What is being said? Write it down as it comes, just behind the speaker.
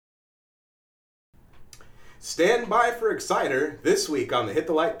Stand by for Exciter. This week on the Hit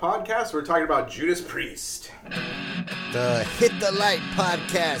the Light podcast, we're talking about Judas Priest. The Hit the Light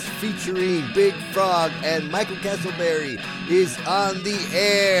podcast featuring Big Frog and Michael Castleberry is on the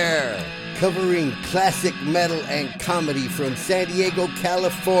air, covering classic metal and comedy from San Diego,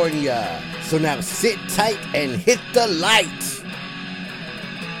 California. So now sit tight and hit the light.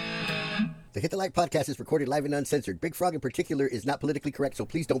 The Hit the Light podcast is recorded live and uncensored. Big Frog in particular is not politically correct, so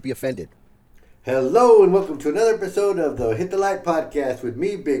please don't be offended. Hello and welcome to another episode of the Hit the Light podcast with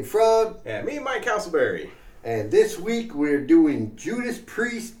me, Big Frog. And me, Mike Castleberry. And this week we're doing Judas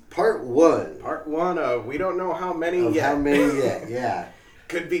Priest Part 1. Part 1 of we don't know how many yet. How many yet, yeah.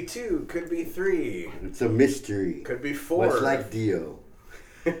 Could be 2, could be 3. It's a mystery. Could be 4. Much like Dio.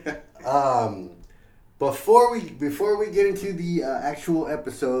 Before we get into the actual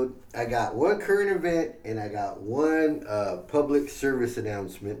episode, I got one current event and I got one public service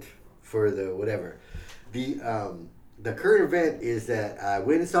announcement for the whatever. The current event is that I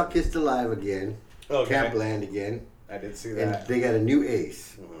went and saw Kissed Alive again, Campland again. I did see that. And they got a new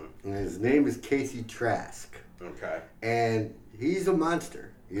ace. Mm-hmm. And his name is Casey Trask. Okay. And he's a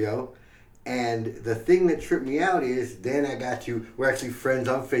monster, you know. And the thing that tripped me out is then we're actually friends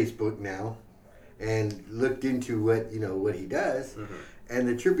on Facebook now, and looked into what he does. Mm-hmm. And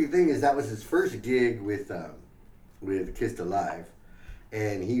the trippy thing is that was his first gig with Kissed Alive.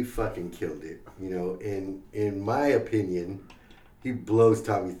 And he fucking killed it, you know. In my opinion, he blows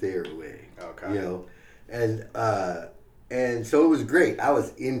Tommy Thayer away. Okay. You know, and so it was great. I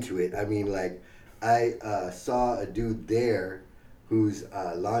was into it. I mean, like, I saw a dude there who's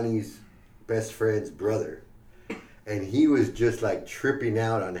Lonnie's best friend's brother, and he was just like tripping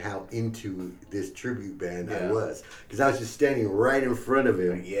out on how into this tribute band I was, because I was just standing right in front of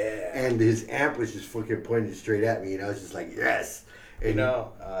him. Yeah. And his amp was just fucking pointed straight at me, and I was just like, yes. And,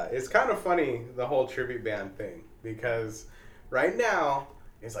 it's kind of funny, the whole tribute band thing, because right now,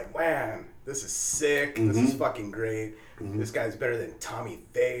 it's like, man, this is sick. Mm-hmm. This is fucking great. Mm-hmm. This guy's better than Tommy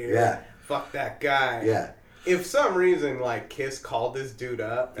Thayer. Yeah. Fuck that guy. Yeah. If some reason, like, Kiss called this dude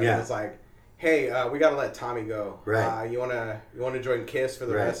up and was like, hey, we got to let Tommy go. Right. You wanna join Kiss for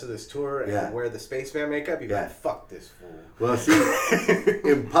the rest of this tour and wear the spaceman makeup? You'd be like, fuck this fool. Well, see,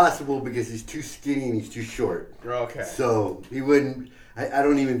 impossible, because he's too skinny and he's too short. Okay. So he wouldn't. I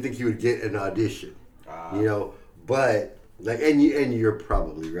don't even think he would get an audition. You know, but like, and you're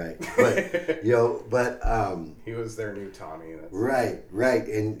probably right. But he was their new Tommy. Right,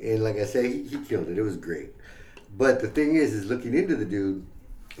 and like I say, he killed it. It was great. But the thing is looking into the dude.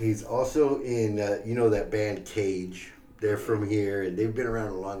 He's also in, that band Cage. They're from here, and they've been around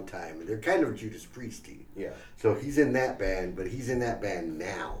a long time. And they're kind of Judas Priesty. Yeah. So he's in that band, but he's in that band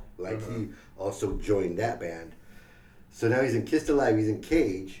now. Like, he also joined that band. So now he's in Kissed Alive, he's in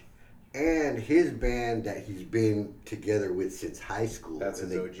Cage. And his band that he's been together with since high school. That's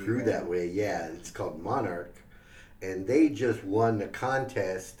and his they OG grew band. that way. Yeah, it's called Monarch. And they just won the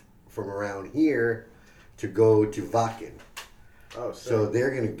contest from around here to go to Wacken. Oh, so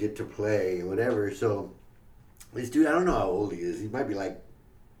they're going to get to play and whatever. So this dude, I don't know how old he is. He might be like,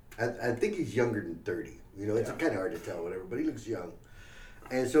 I think he's younger than 30. You know, it's kind of hard to tell, whatever, but he looks young.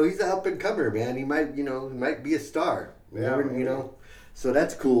 And so he's an up-and-comer, man. He might, he might be a star. So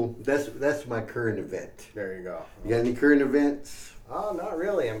that's cool. That's my current event. There you go. You got any current events? Oh, not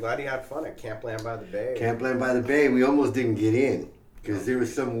really. I'm glad you had fun at Campland by the Bay. Campland by the Bay. We almost didn't get in because there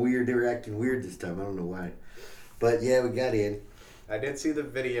was some weird, they were acting weird this time. I don't know why. But yeah, we got in. I did see the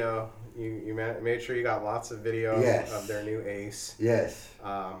video. You made sure you got lots of video of their new ace. Yes.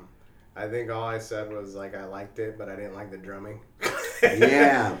 I think all I said was, like, I liked it, but I didn't like the drumming.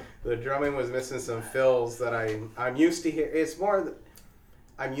 Yeah. The drumming was missing some fills that I'm used to hear. It's more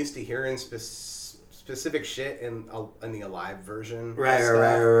I'm used to hearing specific shit in the Alive version.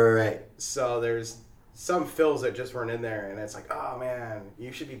 Right. So there's some fills that just weren't in there, and it's like, oh man,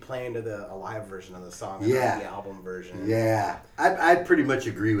 you should be playing to the Alive version of the song, and not the album version. Yeah, I pretty much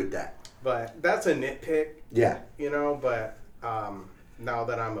agree with that. But that's a nitpick. Yeah, But now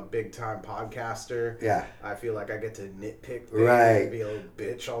that I'm a big time podcaster, I feel like I get to nitpick things and be a little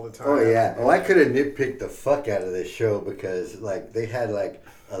bitch all the time. Oh yeah. I could have nitpicked the fuck out of this show because like they had like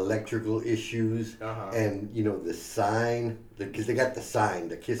electrical issues and the sign, because they got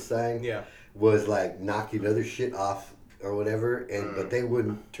the Kiss sign. Yeah. Was like knocking other shit off or whatever, but they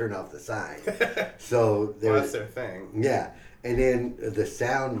wouldn't turn off the sign. So that's their thing. Yeah, and then the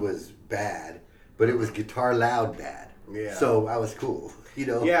sound was bad, but it was guitar loud bad. Yeah. So I was cool,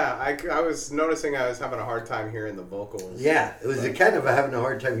 Yeah, I was noticing I was having a hard time hearing the vocals. Yeah, it was kind of having a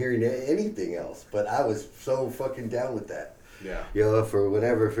hard time hearing anything else, but I was so fucking down with that. Yeah. You know, for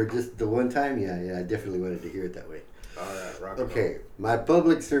whatever, for just the one time, yeah, I definitely wanted to hear it that way. All right, rock Okay, my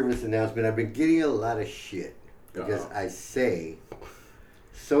public service announcement. I've been getting a lot of shit because I say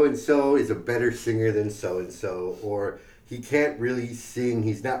so-and-so is a better singer than so-and-so, or he can't really sing,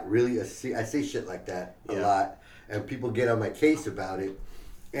 he's not really a singer. I say shit like that a lot, and people get on my case about it.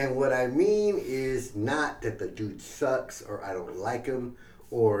 And what I mean is not that the dude sucks, or I don't like him,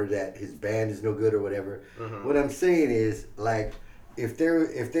 or that his band is no good, or whatever. Mm-hmm. What I'm saying is, like, if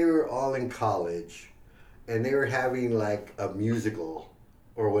they were all in college, and they were having, like, a musical,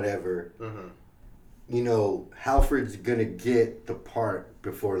 or whatever, mm-hmm. you know, Halford's gonna get the part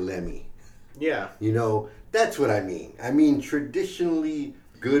before Lemmy. Yeah. You know, that's what I mean. I mean, traditionally,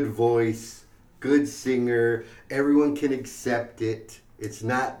 good voice, good singer, everyone can accept it. It's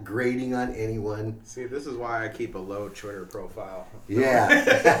not grating on anyone. See, this is why I keep a low Twitter profile.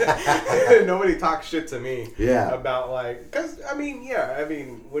 Yeah. Nobody talks shit to me. Yeah. About, like, because, I mean,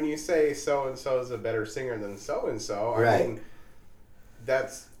 when you say so-and-so is a better singer than so-and-so, I mean,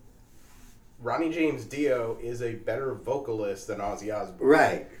 that's... Ronnie James Dio is a better vocalist than Ozzy Osbourne.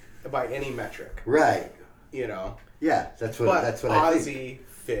 Right. By any metric. Right. You know? Yeah, that's what I think. Ozzy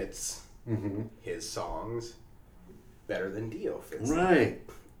fits his songs better than Dio fits. Right.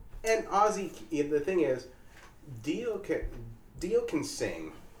 And Ozzy, the thing is, Dio can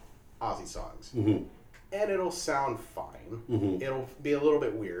sing Ozzy songs. Mm-hmm. And it'll sound fine. Mm-hmm. It'll be a little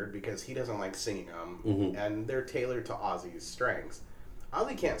bit weird because he doesn't like singing them. Mm-hmm. And they're tailored to Ozzy's strengths.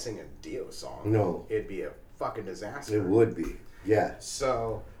 Ozzy can't sing a Dio song. No. It'd be a fucking disaster. It would be. Yeah.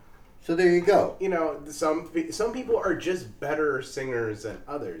 So there you go. You know, some people are just better singers than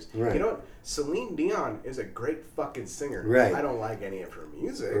others. Right. You know what? Celine Dion is a great fucking singer. Right. I don't like any of her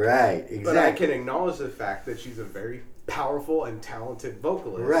music. Right, exactly. But I can acknowledge the fact that she's a very powerful and talented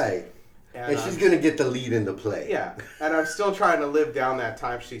vocalist. Right. And she's going to get the lead in the play. Yeah. And I'm still trying to live down that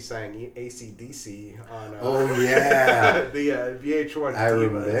time she sang AC/DC on the VH1 I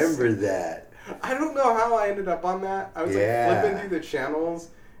remember that. I don't know how I ended up on that. I was like flipping through the channels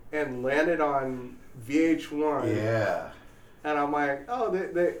and landed on VH1. Yeah. And I'm like, oh,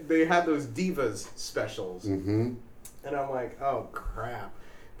 they had those Divas specials. Mm-hmm. And I'm like, oh, crap.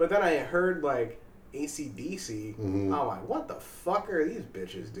 But then I heard, like, AC/DC. Mm-hmm. I'm like, what the fuck are these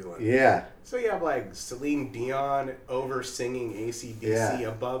bitches doing? Yeah. So you have, like, Celine Dion over singing AC/DC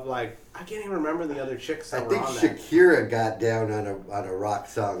above, like, I can't even remember the other chicks that were on that. I think Shakira got down on a rock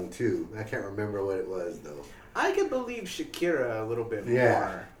song, too. I can't remember what it was, though. I could believe Shakira a little bit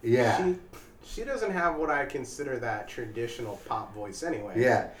more. Yeah. She doesn't have what I consider that traditional pop voice anyway.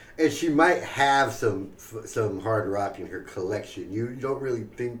 Yeah, and she might have some hard rock in her collection. You don't really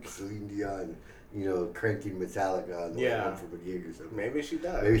think Celine Dion, you know, cranking Metallica on the way home from a gig or something. Maybe she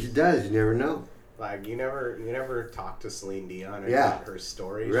does. Maybe she does. You never know. Like, you never talk to Celine Dion about her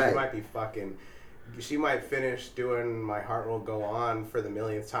story. Right. She might be fucking... She might finish doing My Heart Will Go On for the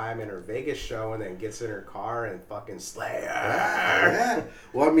millionth time in her Vegas show and then gets in her car and fucking slay her. Yeah.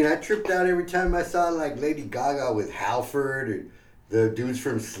 Well, I mean, I tripped out every time I saw, like, Lady Gaga with Halford and the dudes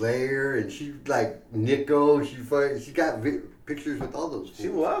from Slayer, and she, like, Nico. She got pictures with all those fools. She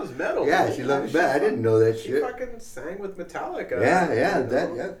loves metal. Yeah, she loves metal. I didn't know that shit. She fucking sang with Metallica.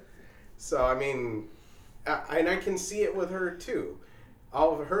 Yeah. So, I mean, and I can see it with her, too.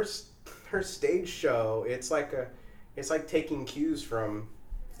 All of her stage show, it's like taking cues from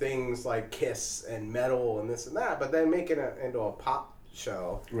things like Kiss and metal and this and that, but then making it into a pop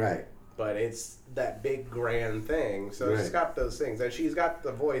show. Right. But it's that big grand thing. So she's got those things. And she's got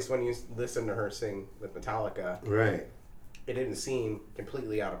the voice when you listen to her sing with Metallica. Right. It didn't seem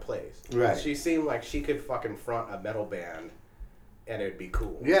completely out of place. Right. She seemed like she could fucking front a metal band and it'd be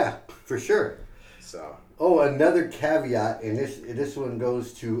cool. Yeah, for sure. So. Oh, another caveat, and this one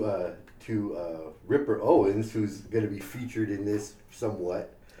goes to Ripper Owens, who's going to be featured in this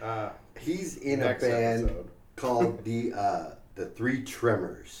somewhat. He's in a band called the Three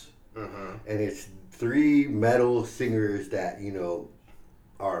Tremors, and it's three metal singers that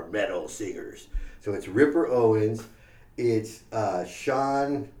are metal singers. So it's Ripper Owens, it's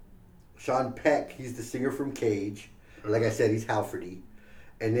Sean Peck. He's the singer from Cage. Like I said, he's Halfordy.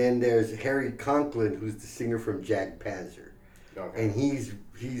 And then there's Harry Conklin, who's the singer from Jag Panzer. Okay. And he's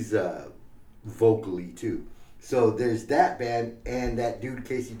vocally too. So there's that band, and that dude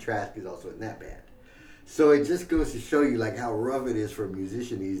Casey Trask is also in that band. So it just goes to show you like how rough it is for a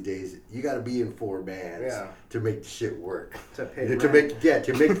musician these days. You got to be in four bands to make the shit work. To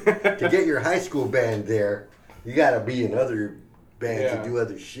get your high school band there, you got to be in other bands and do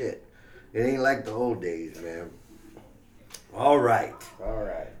other shit. It ain't like the old days, man. All right.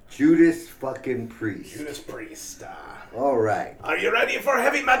 Judas fucking Priest. Judas Priest. All right. Are you ready for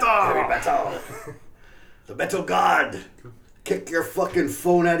heavy metal? Heavy metal. The metal god. Kick your fucking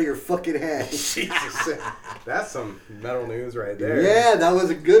phone out of your fucking hand. Jesus. That's some metal news right there. Yeah, that was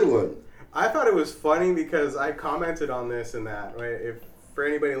a good one. I thought it was funny because I commented on this and that, right? If for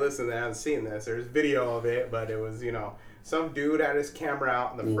anybody listening that hasn't seen this, there's video of it, but it was, some dude had his camera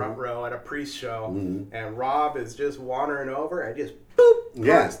out in the front row at a Priest show, and Rob is just wandering over and just boop,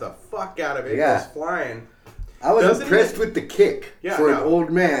 punks the fuck out of it. It goes flying. I was impressed with the kick for an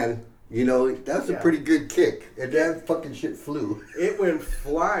old man. That was a pretty good kick, and that fucking shit flew. It went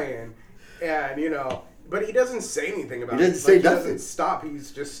flying, and but he doesn't say anything about it. He doesn't say nothing. He doesn't stop.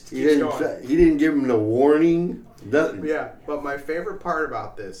 He's just keeps going. He didn't give him no warning. Nothing. Yeah, but my favorite part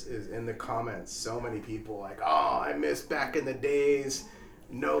about this is in the comments. So many people like, "Oh, I miss back in the days,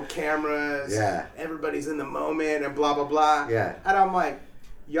 no cameras. Yeah, everybody's in the moment and blah blah blah." Yeah, and I'm like,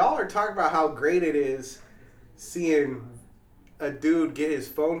 y'all are talking about how great it is seeing a dude get his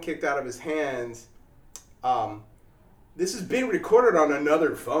phone kicked out of his hands. This is being recorded on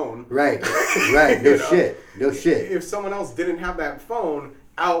another phone. Right. No shit. If someone else didn't have that phone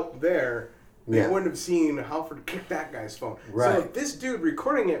out there, they wouldn't have seen Halford kick that guy's phone. Right. So if this dude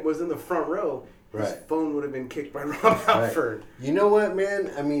recording it was in the front row, his phone would have been kicked by Rob Halford. You know what,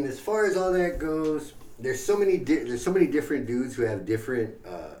 man? I mean, as far as all that goes, there's so many different dudes who have different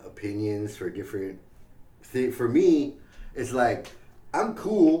opinions for different things. For me, it's like, I'm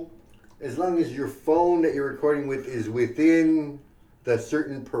cool as long as your phone that you're recording with is within the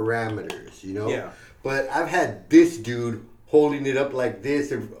certain parameters, Yeah. But I've had this dude holding it up like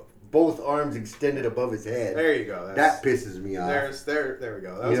this and both arms extended above his head. There you go. That pisses me off. There we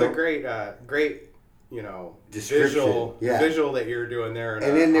go. That was a great, description. Visual that you're doing there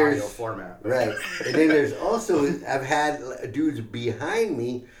in an audio format. Right. And then there's also, I've had dudes behind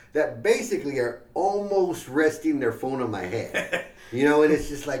me that basically are almost resting their phone on my head. And it's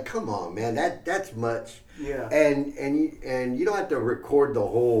just like, come on, man, that's much. Yeah. And you don't have to record the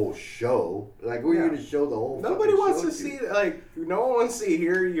whole show. Like, we're going to show the whole. Nobody wants to see, no one wants to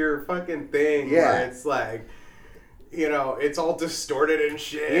hear your fucking thing. Yeah. Where it's like, it's all distorted and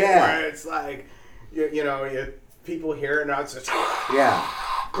shit. Yeah. Where it's like, people hear it and it's just. Yeah.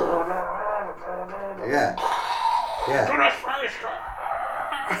 Yeah.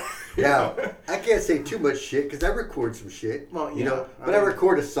 Now, I can't say too much shit because I record some shit. Well, but I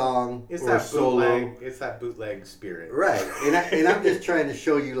record a song or a solo. It's that bootleg spirit, right? And I'm just trying to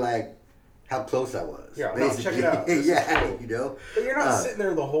show you how close I was. Yeah, no, check it out. Cool. But you're not sitting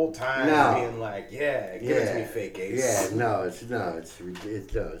there the whole time being like, give it to me, fake ace. Yeah, no, it's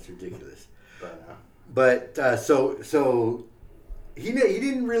ridiculous. But so he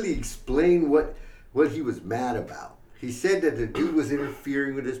didn't really explain what he was mad about. He said that the dude was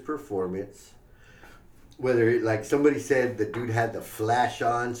interfering with his performance. Whether, somebody said the dude had the flash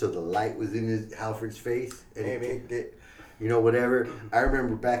on, so the light was in Halford's face, and he kicked it. Whatever. I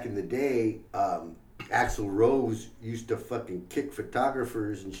remember back in the day, Axl Rose used to fucking kick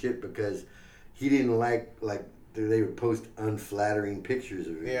photographers and shit because he didn't like they would post unflattering pictures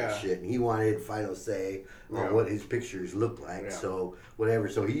of him and shit, and he wanted final say on what his pictures looked like. Yeah. So whatever.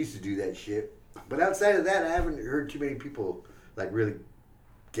 So he used to do that shit. But outside of that, I haven't heard too many people really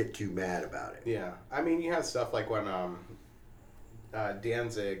get too mad about it. Yeah, I mean, you had stuff like when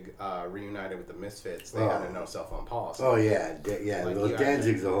Danzig reunited with the Misfits, they had a no cell phone policy. Oh yeah, Well,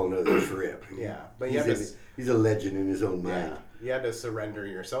 Danzig's a whole nother trip. Yeah, but he's a legend in his own mind. Yeah, you had to surrender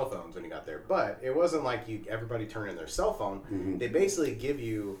your cell phones when you got there, but it wasn't like everybody turned in their cell phone. Mm-hmm. They basically give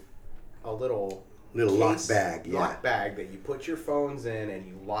you a little lock bag, lock bag that you put your phones in and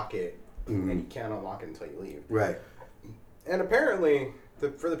you lock it. Mm-hmm. And you can't unlock it until you leave. Right. And apparently,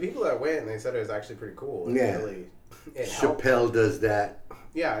 for the people that went, they said it was actually pretty cool. It Chappelle does that.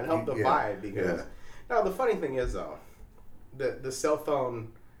 Yeah, it helped the vibe because. Yeah. Now the funny thing is though, the cell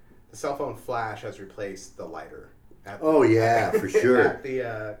phone flash has replaced the lighter. For sure. At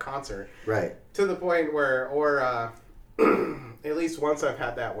the concert. Right. To the point where, at least once I've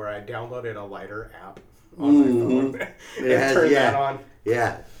had that where I downloaded a lighter app on my phone and turned that on.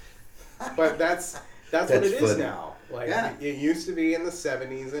 Yeah. But that's what it is now. It used to be in the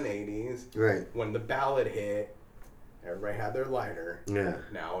 70s and 80s. Right. When the ballad hit, everybody had their lighter. Yeah.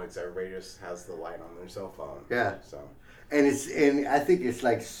 Now everybody just has the light on their cell phone. Yeah. So. And I think it's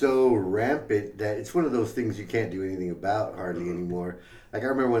so rampant that it's one of those things you can't do anything about hardly anymore. I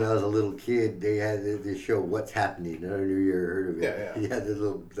remember when I was a little kid, they had this show, What's Happening. I don't know if you ever heard of it. Yeah. You had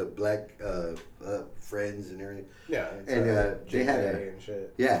the black friends and everything. Yeah. And they had and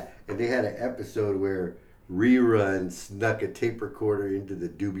shit. Yeah, and they had an episode where rerun snuck a tape recorder into the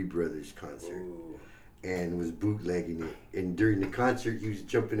Doobie Brothers concert. Ooh. And was bootlegging it. And during the concert, he was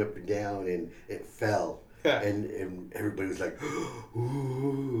jumping up and down, and it fell. and everybody was like,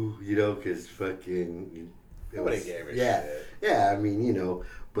 ooh, you know, because fucking... Nobody gave a shit. Yeah, I mean, you know,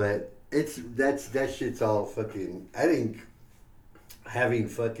 but that shit's all fucking... I think having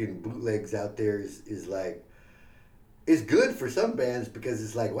fucking bootlegs out there is like... It's good for some bands because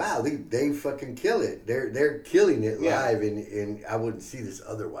it's like, wow, they fucking kill it. They're killing it live, and I wouldn't see this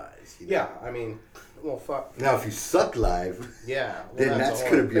otherwise. You know? Yeah, I mean... Well, fuck. Now, if you suck live, then that's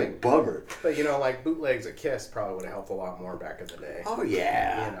going to be a bummer. But, you know, like, bootlegs of Kiss probably would have helped a lot more back in the day. Oh,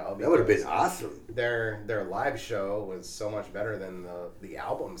 yeah. You know, that would have been awesome. Their live show was so much better than the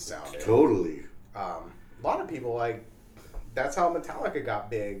album sounded. Totally. A lot of people, like, that's how Metallica got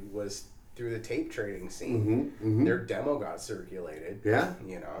big, was through the tape trading scene. Their demo got circulated. Yeah.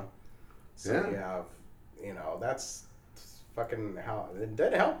 You know? So you have, you know, that's... fucking how it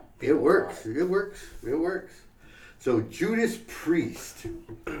did help. It works. It works. So Judas Priest,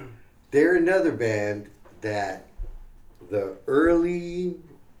 they're another band that the early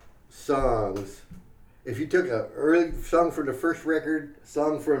songs, if you took an early song from the first record, a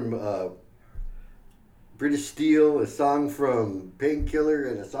song from British Steel, a song from Painkiller,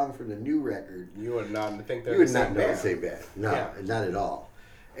 and a song from the new record, you would not think they're the same band. No, not at all.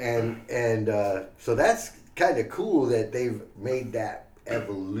 And so that's kind of cool that they've made that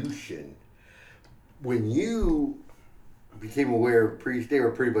evolution. When you became aware of Priest, they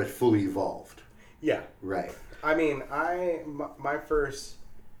were pretty much fully evolved. Yeah. Right. I mean, my first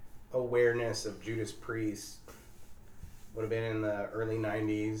awareness of Judas Priest would have been in the early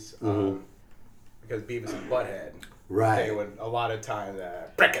 90s because Beavis and Butthead. Right. They would a lot of times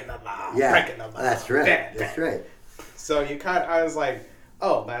breaking the law. Yeah. Breaking the law. That's right. That's right. So I was like,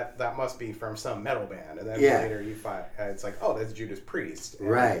 oh, that must be from some metal band. And then later you find, it's like, oh, that's Judas Priest. And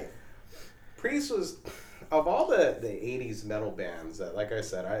right. Priest was, of all the 80s metal bands, that, like I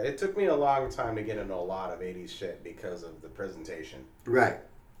said, it took me a long time to get into a lot of 80s shit because of the presentation. Right.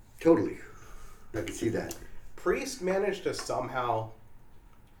 Totally. I can see that. Priest managed to somehow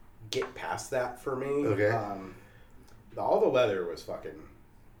get past that for me. Okay. All the leather was fucking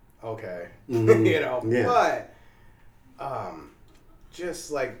okay. Mm-hmm. You know? Yeah. But,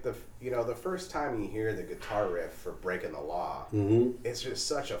 just like the first time you hear the guitar riff for Breaking the Law, it's just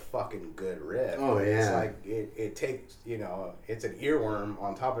such a fucking good riff. Oh yeah, it's like it takes, you know, it's an earworm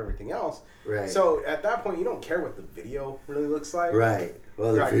on top of everything else. Right. So at that point, you don't care what the video really looks like. Right.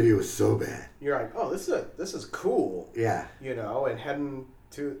 Well, the video was so bad. You're like, oh, this is cool. Yeah. You know, and heading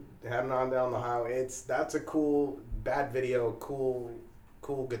on down the highway, that's a cool bad video, cool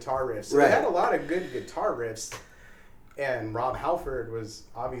guitar riff. So they had a lot of good guitar riffs. And Rob Halford was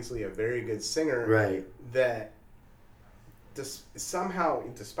obviously a very good singer. Right. That somehow,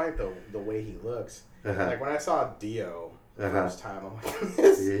 despite the way he looks, like when I saw Dio the first time, I'm like,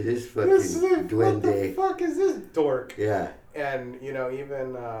 this fucking duende. What the fuck is this dork? Yeah. And, you know,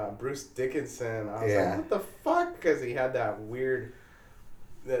 even Bruce Dickinson, I was like, what the fuck? Because he had that weird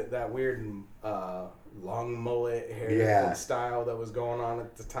long mullet hair style that was going on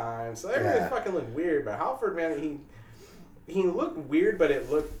at the time. So everything fucking looked weird. But Halford, man, he looked weird, but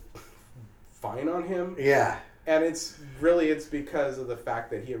it looked fine on him. Yeah. And it's because of the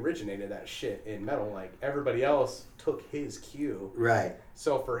fact that he originated that shit in metal. Like, everybody else took his cue. Right.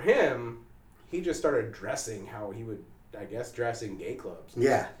 So for him, he just started dressing how he would, I guess, dress in gay clubs.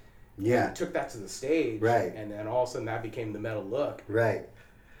 Yeah. Yeah. He took that to the stage. Right. And then all of a sudden that became the metal look. Right.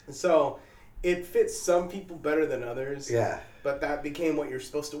 So it fits some people better than others. Yeah. But that became what you're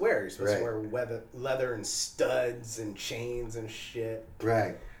supposed to wear. You're supposed to wear leather and studs and chains and shit.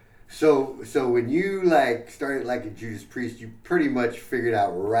 Right. So when you started liking Judas Priest, you pretty much figured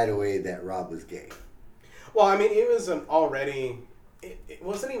out right away that Rob was gay. Well, I mean, it was it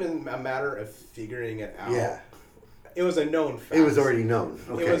wasn't even a matter of figuring it out. Yeah. It was a known fact. It was already known.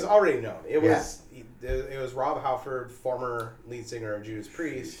 Okay. It was already known. It was Rob Halford, former lead singer of Judas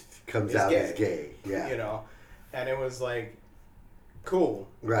Priest, comes out as gay. Yeah. You know, and it was like, cool.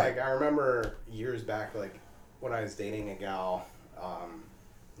 Right. Like, I remember years back, like, when I was dating a gal,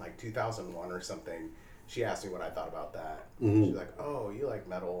 like 2001 or something, she asked me what I thought about that. Mm-hmm. She's like, oh, you like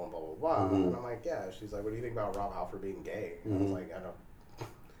metal and blah, blah, blah. Mm-hmm. And I'm like, yeah. She's like, what do you think about Rob Halford being gay? And I was like, I don't...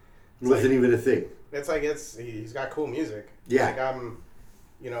 It wasn't even a thing. It's like, he's got cool music. Yeah.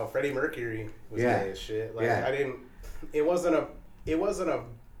 Like, Freddie Mercury was gay as shit. Like, yeah. It wasn't a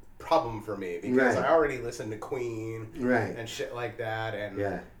problem for me because I already listened to Queen and shit like that.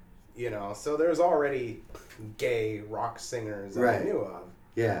 And, you know, so there's already gay rock singers that I knew of.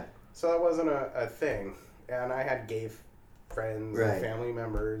 Yeah. So that wasn't a thing. and I had gay friends Right. and family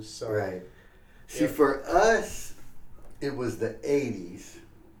members. So Right. See, for us, it was the 80s.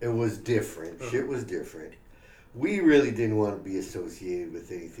 It was different. Mm-hmm. Shit was different. We really didn't want to be associated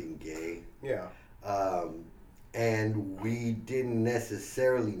with anything gay. Yeah. And we didn't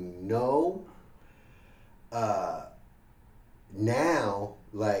necessarily know. Now,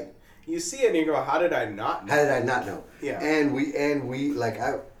 like, You see it and you go, how did I not know? how did I not know? Yeah. And we like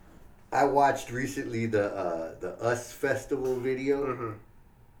I watched recently the Us Festival video. Mm-hmm.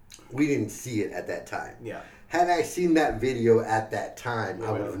 We didn't see it at that time. Yeah. Had I seen that video at that time,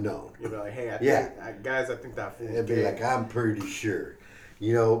 I would have known. You'd be like, hey, Yeah. guys, I think that fool's It'd be gay. like, I'm pretty sure,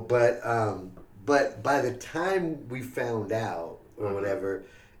 you know. But by the time we found out or whatever,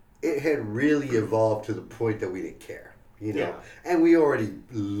 it had really evolved to the point that we didn't care, you know. Yeah. And we already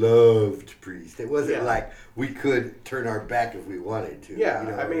loved Priest. It wasn't Yeah. like we could turn our back if we wanted to. Yeah,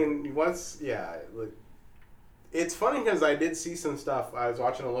 you know? I mean, like, it's funny because I did see some stuff. I was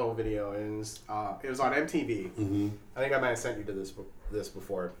watching a little video, and it was on MTV. Mm-hmm. I think I might have sent you to this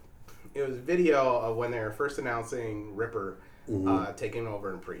before. It was a video of when they were first announcing Ripper taking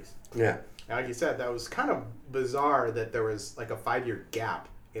over in Priest. Yeah. And like you said, that was kind of bizarre that there was like a 5-year gap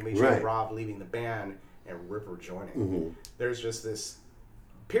in between Right. Rob leaving the band and Ripper joining. Mm-hmm. There's just this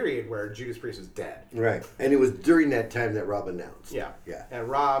period where Judas Priest was dead. Right. And it was during that time that Rob announced. Yeah. Yeah. And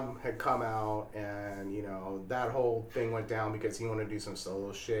Rob had come out, and, you know, that whole thing went down because he wanted to do some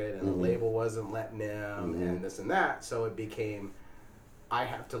solo shit, and the label wasn't letting him, and this and that. So it became, I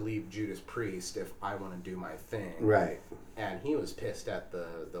have to leave Judas Priest if I want to do my thing. Right. And he was pissed at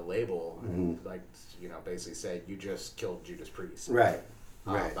the label, and, like, you know, basically said, you just killed Judas Priest. Right.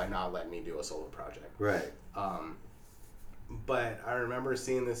 Right. By not letting me do a solo project. Right. But I remember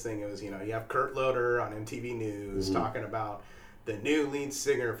seeing this thing. It was, you know, you have Kurt Loder on MTV News talking about the new lead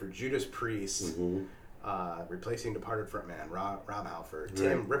singer for Judas Priest, replacing departed frontman Rob Halford.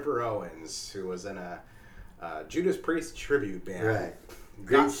 Tim Ripper Owens, who was in a Judas Priest tribute band. Right.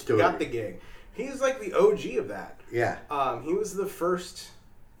 Great story. Got the gig. He's like the OG of that. Yeah. He was the first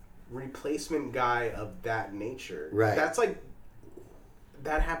replacement guy of that nature. Right. That's like...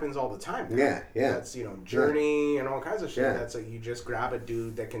 That happens all the time. Now. Yeah, yeah. That's, you know, Journey and all kinds of shit. Yeah. That's like you just grab a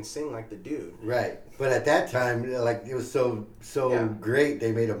dude that can sing like the dude. Right. But at that time, like, it was so great,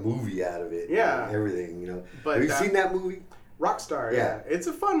 they made a movie out of it. Yeah. And everything, you know. But have you seen that movie? Rockstar, Yeah. It's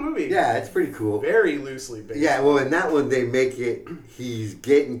a fun movie. Yeah, it's pretty cool. Very loosely based. Yeah, well, in that one, they make it, he's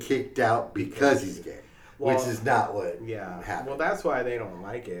getting kicked out because he's gay. Well, which is not what happened. Well, that's why they don't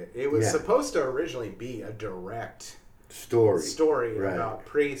like it. It was supposed to originally be a direct... story right. about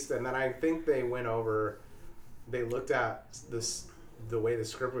Priest, and then I think they looked at the way the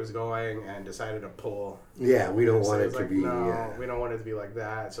script was going and decided to pull. Yeah, we don't so want it was to like, be. No, Yeah. we don't want it to be like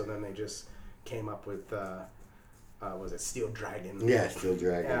that. So then they just came up with was it Steel Dragon? Yeah, Steel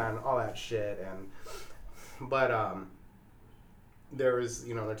Dragon and all that shit. But there was,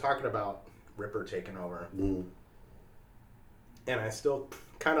 you know, they're talking about Ripper taking over, and I still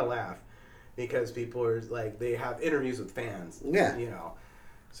kind of laugh. Because people are like, they have interviews with fans. Yeah. You know.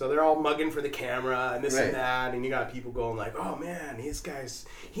 So they're all mugging for the camera and this Right. and that. And you got people going like, oh man,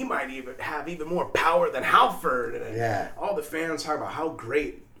 he might even have even more power than Halford. And all the fans talk about how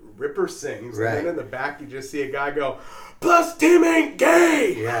great Ripper sings. Right. And then in the back, you just see a guy go, plus Tim ain't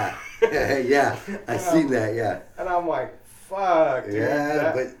gay. Yeah. Yeah. I seen that, yeah. And I'm like, fuck, dude.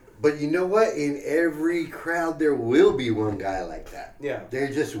 Yeah, But you know what? In every crowd, there will be one guy like that. Yeah. There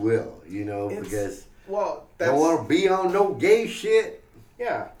just will, you know, because they don't want to be on no gay shit.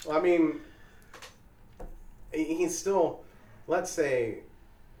 Yeah. I mean, he's still, let's say,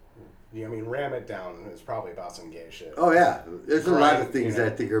 I mean, Ram It Down is probably about some gay shit. Oh, yeah. There's a lot of things you know.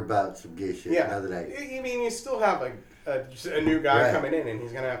 I think are about some gay shit. Yeah. Now that I mean, you still have a new guy Right. coming in, and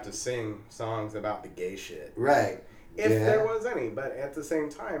he's going to have to sing songs about the gay shit. Right. If there was any. But at the same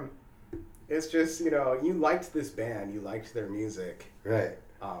time, it's just, you know, you liked this band. You liked their music. Right.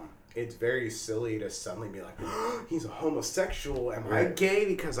 It's very silly to suddenly be like, oh, he's a homosexual. Am I gay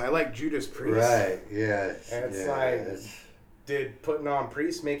because I like Judas Priest? Right, yeah. And it's did putting on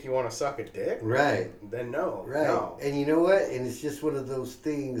Priest make you want to suck a dick? Right. Then no. Right. No. And you know what? And it's just one of those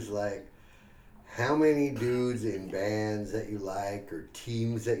things like, how many dudes in bands that you like or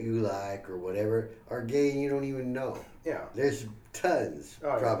teams that you like or whatever are gay and you don't even know? Yeah. There's tons,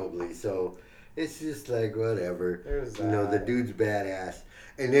 probably. Yeah. So it's just like, whatever. There's that. You know, the dude's badass.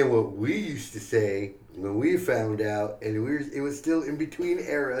 And then what we used to say when we found out, and it was still in between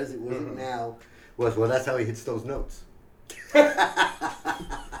eras, it wasn't now, was, well, that's how he hits those notes.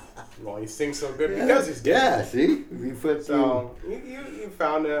 Well, he sings so good because he's gay. Yeah, see? So you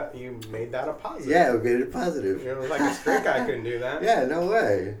you made that a positive. Yeah, we made it positive. You know, like a straight guy couldn't do that. Yeah, no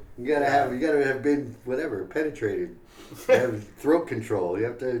way. You gotta have been whatever penetrated. You have throat control. You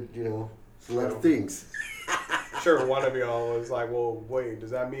have to, it's a lot of things. Sure, one of y'all was like, "Well, wait,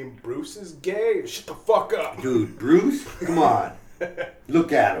 does that mean Bruce is gay? Shut the fuck up, dude. Bruce, come on,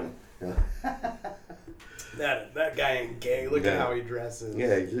 look at him." That guy ain't gay. Look at how he dresses.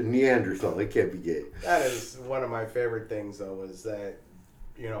 Yeah, he's a Neanderthal. He can't be gay. That is one of my favorite things, though, is that,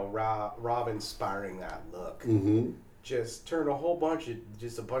 Rob inspiring that look. Mm-hmm. Just turned a bunch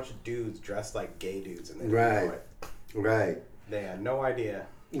of dudes dressed like gay dudes, and they didn't know it. Right. They had no idea.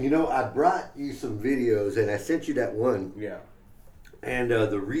 I brought you some videos, and I sent you that one. Yeah. And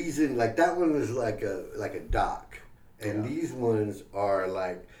the reason, like, that one was like a doc, and these ones are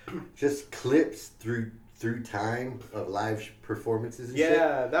like just clips through time of live performances and shit.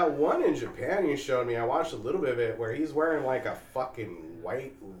 Yeah, that one in Japan you showed me, I watched a little bit of it where he's wearing like a fucking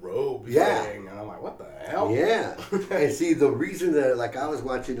white robe thing, and I'm like, what the hell? Yeah. And see, the reason that I was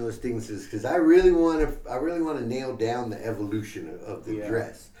watching those things is because I really want to nail down the evolution of the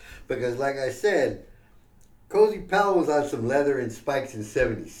dress, because like I said, Cozy Powell was on some leather and spikes in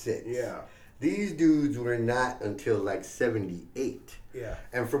 '76. Yeah. These dudes were not until like '78. Yeah.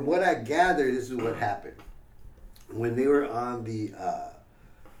 And from what I gathered, this is what happened. When they were on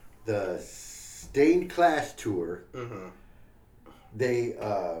the Stained Class tour, they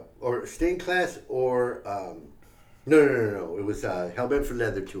or Stained Class or no, it was Hellbent for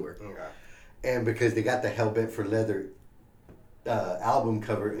Leather tour. Okay. And because they got the Hellbent for Leather album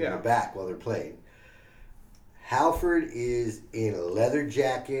cover in the back while they're playing, Halford is in a leather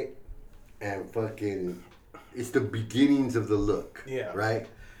jacket and fucking, it's the beginnings of the look. Yeah. Right?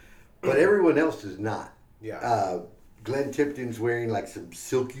 But everyone else is not. Yeah. Glenn Tipton's wearing like some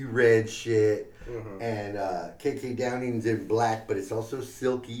silky red shit, and KK Downing's in black, but it's also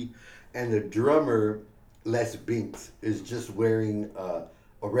silky. And the drummer, Les Binks, is just wearing a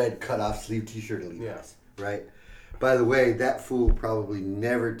red cut-off sleeve T-shirt and Levi's. Right? By the way, that fool probably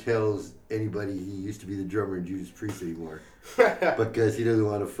never tells anybody he used to be the drummer in Judas Priest anymore, because he doesn't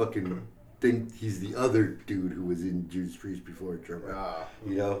want to fucking think he's the other dude who was in Judas Priest before drummer. I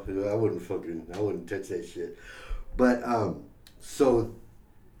wouldn't touch that shit. But so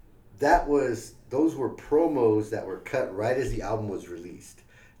those were promos that were cut right as the album was released.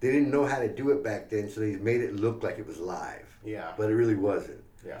 They didn't know how to do it back then, so they made it look like it was live. Yeah. But it really wasn't.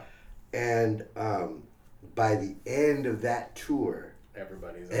 Yeah. And by the end of that tour,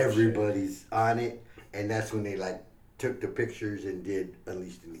 everybody's on it, and that's when they took the pictures and did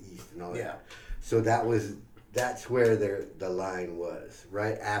Unleashed in the East and all that. Yeah. So that's where the line was.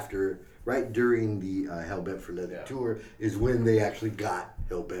 Right during the Hellbent for Leather tour is when they actually got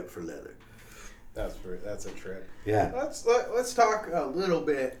Hellbent for Leather. That's a trip. Yeah. Let's talk a little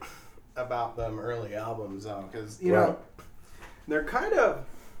bit about them early albums, because they're kind of,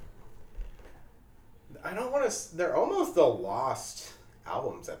 they're almost the lost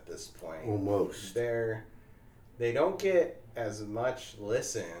albums at this point. Almost. They don't get as much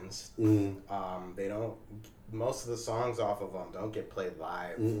listens. They don't. Most of the songs off of them don't get played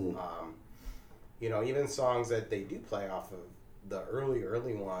live. Even songs that they do play off of the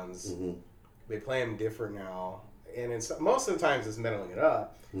early ones, they play them different now. And most of the times it's meddling it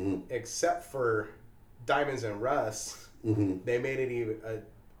up, except for Diamonds and Rust. They made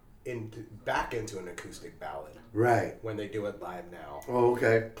it back into an acoustic ballad. Right. When they do it live now. Oh,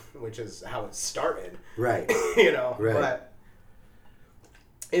 okay. Which is how it started. Right. Right. But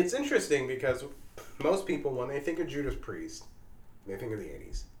it's interesting because most people, when they think of Judas Priest, they think of the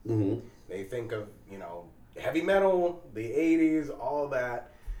 80s. They think of, heavy metal, the 80s, all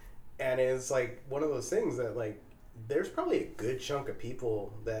that. And it's like one of those things that, there's probably a good chunk of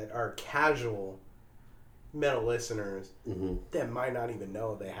people that are casual metal listeners that might not even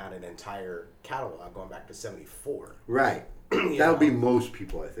know they had an entire catalog going back to 74. Right. That would be most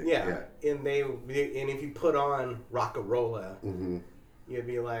people, I think. Yeah. And if you put on Rockarola, you'd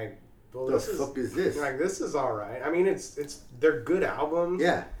be like, well, the fuck is this? This is all right. I mean, they're good albums.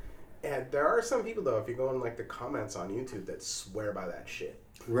 Yeah. And there are some people, though, if you go in the comments on YouTube, that swear by that shit.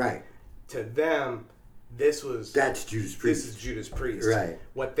 Right. To them, that's Judas Priest. This is Judas Priest. Right.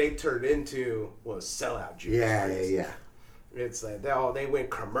 What they turned into was sellout Judas Priest. Yeah. It's like they went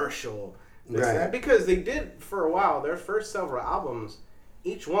commercial. Right. Because they did for a while. Their first several albums,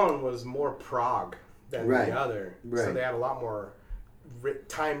 each one was more prog than the other. Right. So they had a lot more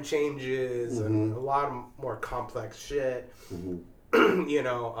time changes and a lot more complex shit. You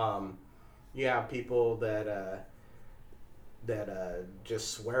have people that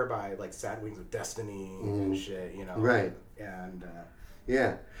just swear by Sad Wings of Destiny and shit, Right. And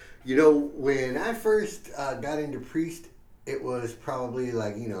Yeah. You know, when I first got into Priest, it was probably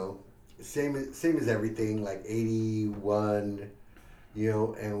like, same as everything, like 81,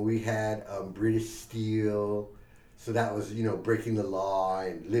 and we had British Steel. So that was, Breaking the Law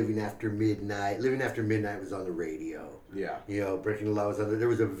and Living After Midnight. Living After Midnight was on the radio. Yeah. Breaking the Law was on there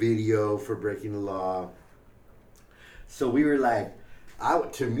was a video for Breaking the Law. So we were like, I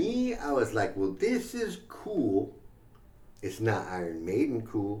was like, well, this is cool. It's not Iron Maiden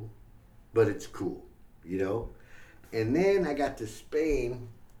cool, but it's cool, And then I got to Spain,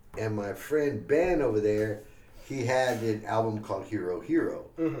 and my friend Ben over there, he had an album called Hero Hero,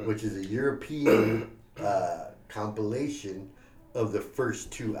 which is a European compilation of the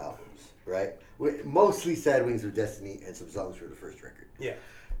first two albums, right? Mostly Sad Wings of Destiny and some songs for the first record. Yeah.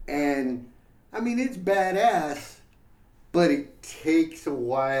 And, it's badass, but it takes a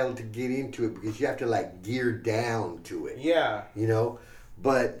while to get into it because you have to, gear down to it. Yeah.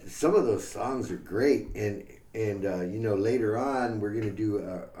 But some of those songs are great, and later on we're going to do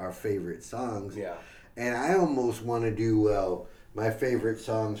our favorite songs. Yeah. And I almost want to do, my favorite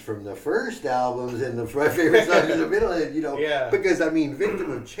songs from the first albums and my favorite songs in the middle, and Yeah. Because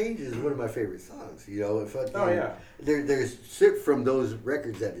Victim of Change is one of my favorite songs. There's shit from those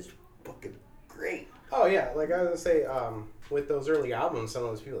records that is fucking great. Oh yeah, like I was gonna say, with those early albums, some of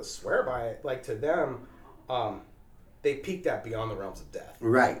those people that swear by it, like to them, they peaked at Beyond the Realms of Death.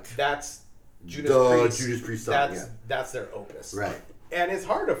 Right. That's Judas Priest song. That's their opus. Right. And it's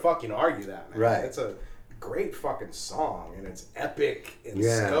hard to fucking argue that, man. Right. It's a great fucking song, and it's epic in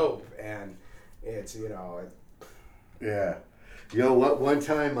scope, and it's Yeah. One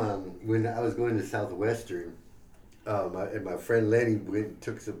time when I was going to Southwestern, and my friend Lenny went and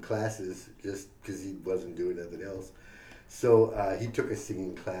took some classes just because he wasn't doing nothing else. So he took a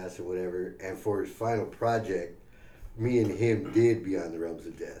singing class or whatever, and for his final project, me and him did Beyond the Realms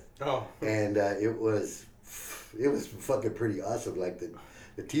of Death. Oh. And it was fucking pretty awesome. Like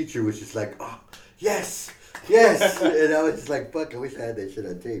the teacher was just like, oh, yes. And I was just like, fuck, I wish I had that shit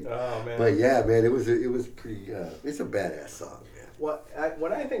on tape. Oh, man. But yeah, man, it was pretty, it's a badass song, man.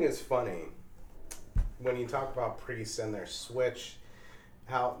 What I think is funny, when you talk about Priest and their switch,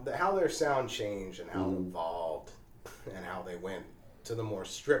 how their sound changed and how it evolved, and how they went to the more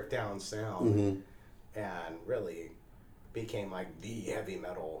stripped down sound, and really became like the heavy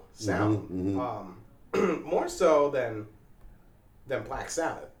metal sound, more so than Black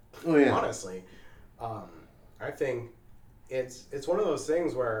Sabbath. Oh yeah, honestly, I think it's one of those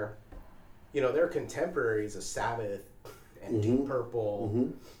things where, they're contemporaries of Sabbath and Deep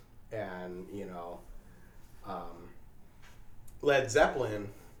Purple, and Led Zeppelin,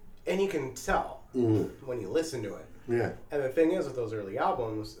 and you can tell when you listen to it. Yeah. And the thing is, with those early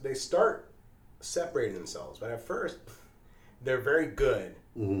albums, they start separating themselves, but at first they're very good,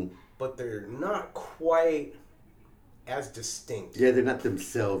 but they're not quite as distinct. Yeah, they're not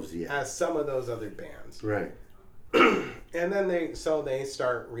themselves yet as some of those other bands. Right. And then they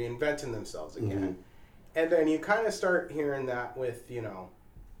start reinventing themselves again. And then you kind of start hearing that with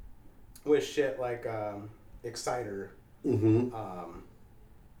with shit like Exciter,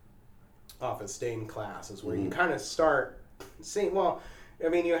 off of Stained Class, is where you kind of start seeing,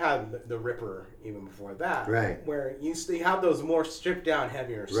 you had the Ripper even before that, right? Where you have those more stripped down,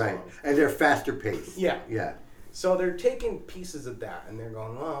 heavier songs, right? And they're faster paced. Yeah. So they're taking pieces of that and they're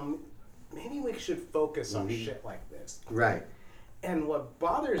going, well, maybe we should focus on shit like this, right? And what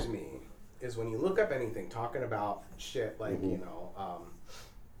bothers me is when you look up anything talking about shit like No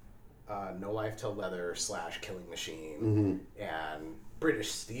Life Till Leather / Killing Machine and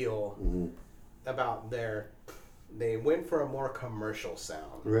British Steel, about they went for a more commercial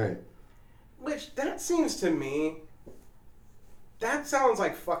sound, right? Which that seems to me, that sounds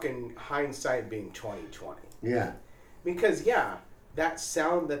like fucking hindsight being 20/20. Yeah, because that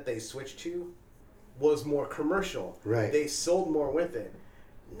sound that they switched to was more commercial. Right. They sold more with it.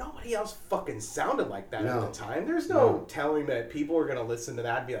 Nobody else fucking sounded like that at the time. There's no telling that people were gonna listen to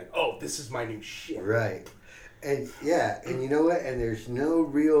that and be like, "Oh, this is my new shit." Right. And and you know what? And there's no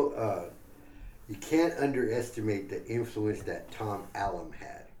real. You can't underestimate the influence that Tom Allom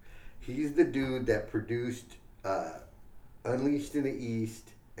had. He's the dude that produced Unleashed in the East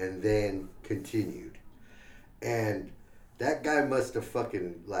and then Continued. And that guy must have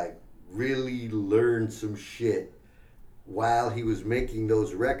fucking really learned some shit while he was making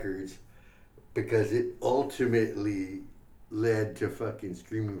those records, because it ultimately led to fucking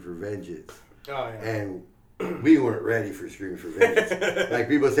Screaming for Vengeance. Oh yeah. And we weren't ready for Screaming for Vengeance. Like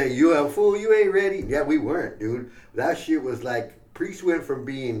people say, "You a fool, you ain't ready." Yeah, we weren't, dude. That shit was Priest went from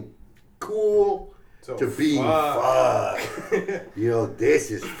being cool So to being fuck. You know,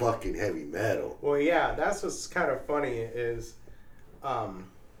 this is fucking heavy metal. Well, yeah, that's what's kind of funny is,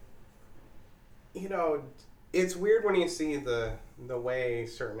 you know, it's weird when you see the way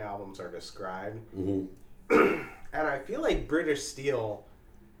certain albums are described. Mm-hmm. And I feel like British Steel,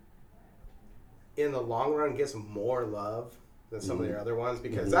 in the long run, gets more love than some of their other ones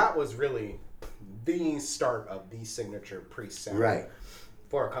because that was really the start of the signature Priest sound. Right.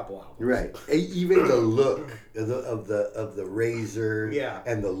 For a couple albums. Right. Even the look of the razor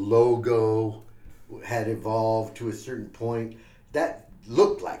and the logo had evolved to a certain point. That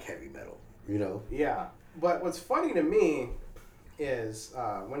looked like heavy metal, you know? Yeah. But what's funny to me is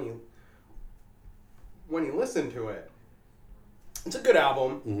when you listen to it, it's a good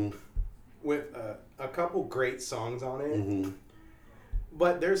album with a couple great songs on it. Mm-hmm.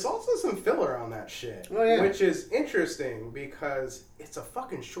 But there's also some filler on that shit. Oh, yeah. Which is interesting because it's a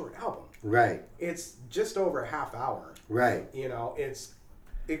fucking short album. Right. It's just over a half hour. Right. You know, it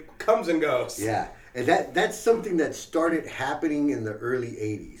comes and goes. Yeah. And that's something that started happening in the early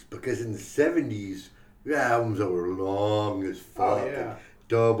 80s. Because in the 70s, the albums that were long as fuck. Oh, yeah. And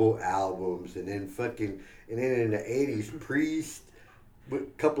double albums. And then in the 80s, Priest, a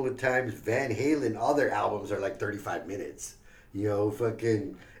couple of times Van Halen, all their albums are like 35 minutes. You know,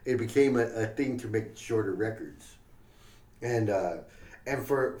 it became a thing to make shorter records. And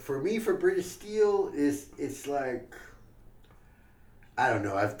for me, for British Steel, it's like, I don't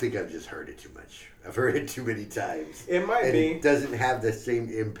know, I think I've just heard it too much. I've heard it too many times. It might be. It doesn't have the same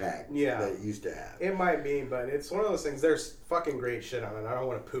impact that it used to have. It might be, but it's one of those things, there's fucking great shit on it. I don't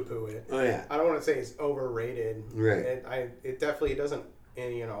want to poo-poo it. Oh, yeah. I don't want to say it's overrated. Right. It definitely doesn't,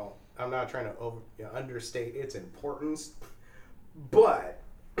 and, you know, I'm not trying to understate its importance. But,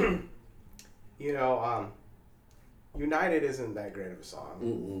 you know, United isn't that great of a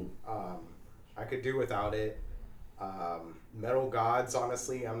song. I could do without it. Metal Gods,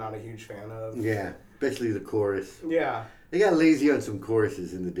 honestly, I'm not a huge fan of. Yeah, especially the chorus. Yeah. They got lazy on some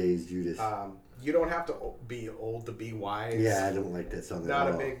choruses in the days, Judas. You don't have to be old to be wise. Yeah, I don't like that song at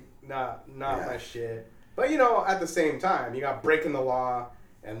all. Not my shit. But, you know, at the same time, you got Breaking the Law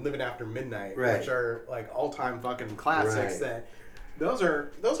and Living After Midnight, which are, like, all-time fucking classics that... Those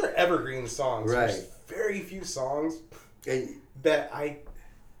are evergreen songs. Right. There's very few songs that I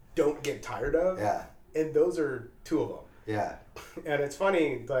don't get tired of. Yeah. And those are two of them. Yeah. And it's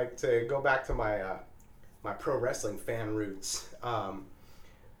funny, like, to go back to my my pro wrestling fan roots.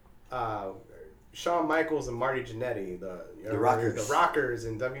 Shawn Michaels and Marty Jannetty, the Rockers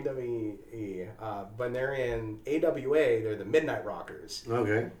in WWE. When they're in AWA, they're the Midnight Rockers.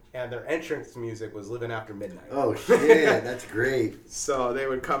 Okay. And their entrance music was Living After Midnight. Oh, shit. That's great. So they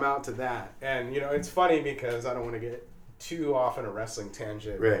would come out to that. And, you know, it's funny because I don't want to get too off in a wrestling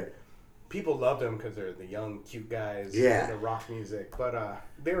tangent. Right. People loved them because they're the young, cute guys. Yeah. And the rock music. But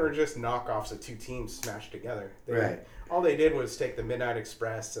they were just knockoffs of two teams smashed together. Right. All they did was take the Midnight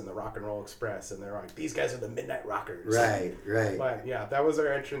Express and the Rock and Roll Express, and they're like, these guys are the Midnight Rockers. Right, right. But, yeah, that was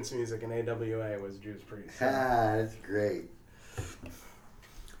their entrance music in AWA was Judas Priest. So. That's great.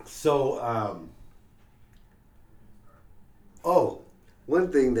 So,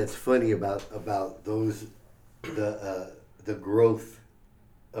 one thing that's funny about those, the growth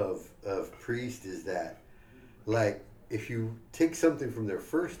of Priest is that, like, if you take something from their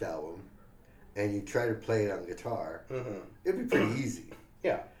first album and you try to play it on guitar, it'd be pretty easy.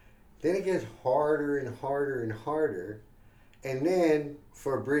 Yeah. Then it gets harder and harder and harder, and then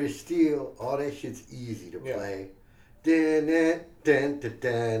for British Steel, all that shit's easy to play. You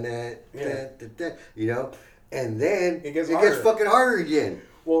know, and then it gets fucking harder again.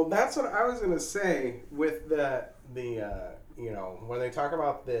 Well, that's what I was gonna say with the you know, when they talk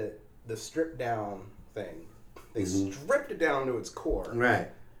about the stripped down thing, they stripped it down to its core, right?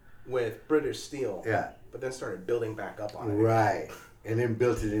 With British Steel, but then started building back up on it, right? And then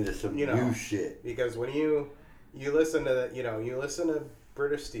built it into some new shit. Because when you listen to you listen to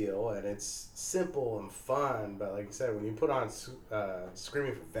British Steel, and it's simple and fun, but like you said, when you put on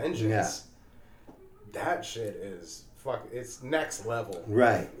Screaming for Vengeance, that shit is it's next level,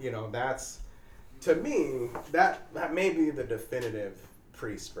 right? You know, that's, to me, that may be the definitive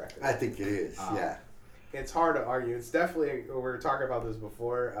Priest record. I think it is. It's hard to argue. It's definitely, we were talking about this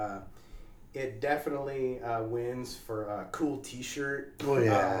before, it definitely wins for a cool t-shirt. Oh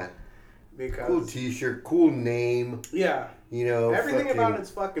yeah. Because cool t-shirt, cool name. Yeah. You know, everything about it's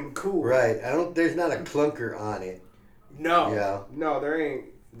fucking cool. Right. There's not a clunker on it. No. Yeah. No,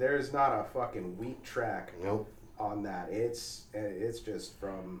 there's not a fucking weak track. Nope. On that. It's just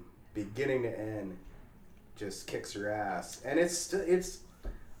from beginning to end, just kicks your ass. And it's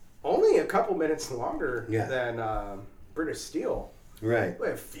only a couple minutes longer Yeah. than British Steel. Right. But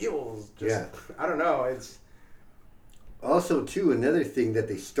it feels just, Yeah. I don't know. It's Also, too, another thing that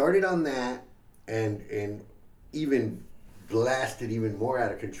they started on that and even blasted even more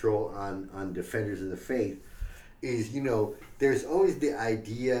out of control on Defenders of the Faith is, you know, there's always the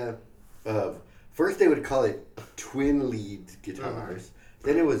idea of, first they would call it twin lead guitars,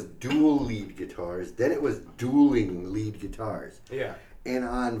 then it was dual lead guitars, then it was dueling lead guitars. yeah. And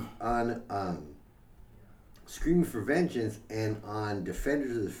on Screaming for Vengeance and on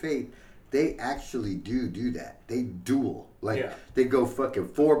Defenders of the Faith, they actually do that. They duel. Like, they go fucking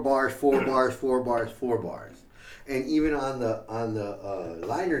 4 bars, 4 bars, 4 bars, 4 bars. And even on the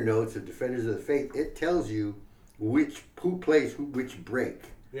liner notes of Defenders of the Faith, it tells you who plays which break.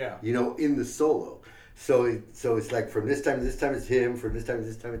 Yeah. You know, in the solo. So it's like from this time to this time it's him, from this time to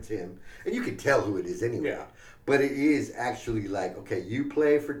this time it's him. And you can tell who it is anyway. Yeah. But it is actually like, okay, you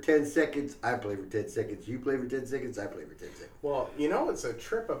play for 10 seconds, I play for 10 seconds. You play for 10 seconds, I play for 10 seconds. Well, you know, it's a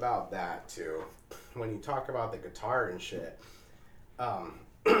trip about that, too. When you talk about the guitar and shit.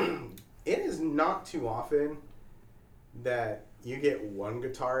 It is not too often that you get one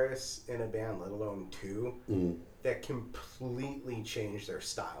guitarist in a band, let alone two, that completely change their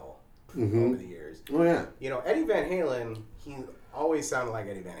style over the years. Oh, yeah. You know, Eddie Van Halen, he always sounded like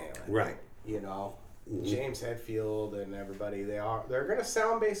Eddie Van Halen. Right. You know, James Hetfield and everybody, they're going to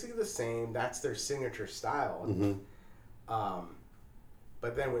sound basically the same. That's their signature style.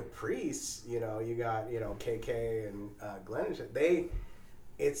 But then with Priest, you know, you got, you know, KK and Glenn and shit.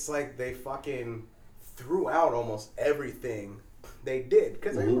 It's like they fucking threw out almost everything they did.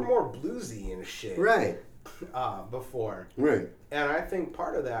 Because they were more bluesy and shit. Right. Before. Right. And I think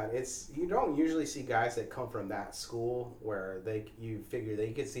part of that, you don't usually see guys that come from that school where you figure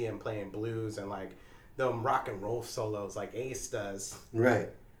they could see him playing blues and like them rock and roll solos like Ace does. Right.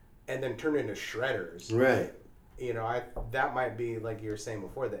 And then turn into shredders. Right. You know, that might be, like you were saying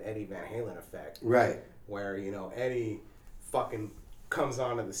before, the Eddie Van Halen effect. Right. Where, you know, Eddie fucking comes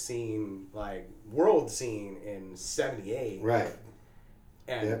onto the scene, like, world scene in 78. Right.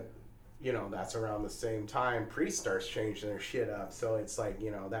 And, you know, that's around the same time Priest starts changing their shit up. So it's like,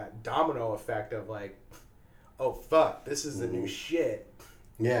 you know, that domino effect of, like, oh, fuck, this is the new shit.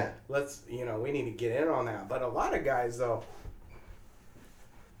 Yeah. You know, we need to get in on that. But a lot of guys, though,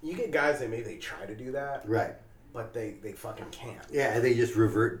 you get guys that maybe they try to do that. Right. But they fucking can't. Yeah, they just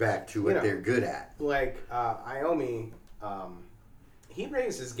revert back to what they're good at. Like, Iommi, he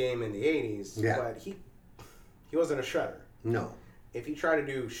raised his game in the 80s, but he wasn't a shredder. No. If he tried to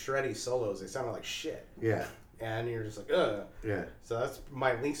do shreddy solos, they sounded like shit. Yeah. And you're just like, ugh. Yeah. So that's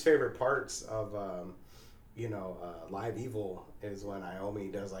my least favorite parts of, Live Evil is when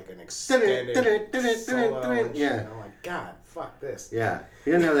Iommi does like an extended solo and shit. I'm like, God, fuck this. Yeah.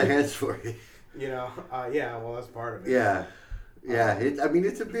 He doesn't have the hands for it. You know, well, that's part of it. Yeah. Yeah. I mean,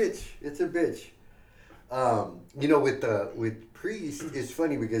 it's a bitch. It's a bitch. You know, with Priest, it's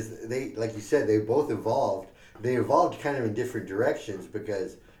funny because they, like you said, they both evolved. They evolved kind of in different directions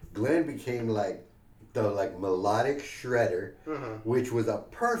because Glenn became like the melodic shredder, which was a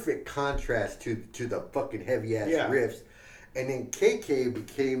perfect contrast to the fucking heavy ass riffs, and then KK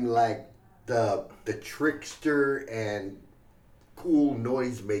became like the trickster and cool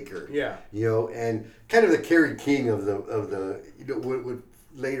noisemaker. Yeah. You know, and kind of the Kerry King of the you know would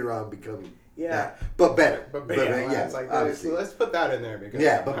later on become that. But better. But yeah, it's like so let's put that in there because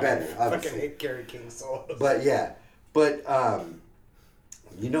but better. I fucking hate Kerry King solos. But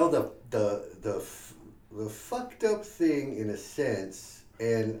you know the fucked up thing in a sense,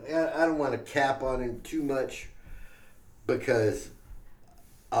 and I don't want to cap on it too much because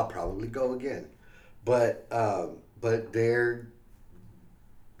I'll probably go again. But they're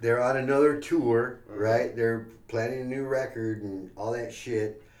on another tour, right? They're planning a new record and all that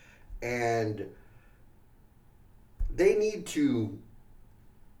shit. And they need to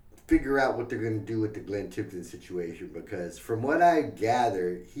figure out what they're going to do with the Glenn Tipton situation because from what I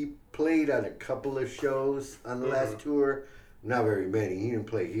gather, he played on a couple of shows on the last tour. Not very many. He didn't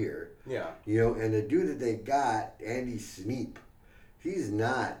play here. Yeah. You know, and the dude that they got, Andy Sneap, he's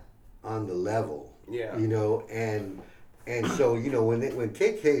not on the level. Yeah. You know, and so, you know, when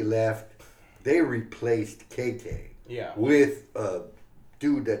KK left, they replaced KK. Yeah. With a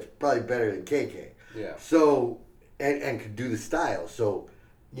dude that's probably better than KK. Yeah. So, and could do the style. So,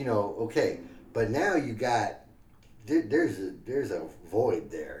 you know, okay. But now you got, there's a void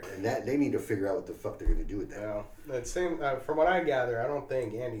there. And that they need to figure out what the fuck they're going to do with that. Yeah. That same, from what I gather, I don't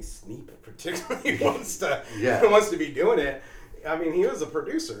think Andy Sneap particularly wants to be doing it. I mean, he was a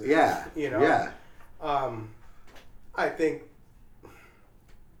producer. Yeah. You know? Yeah. I think,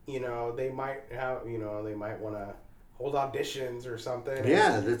 they might have, they might want to hold auditions or something.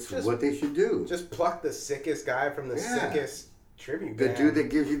 Yeah, that's what they should do. Just pluck the sickest guy from the sickest tribute band. The dude that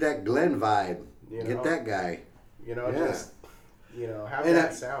gives you that Glenn vibe. Get that guy. Just have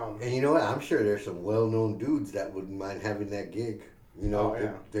that sound. And you know what? I'm sure there's some well-known dudes that wouldn't mind having that gig.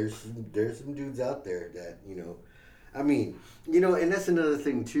 There's some dudes out there that, I mean, and that's another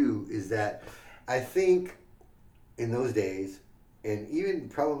thing too, is that I think in those days, and even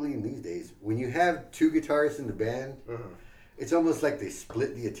probably in these days, when you have two guitarists in the band, it's almost like they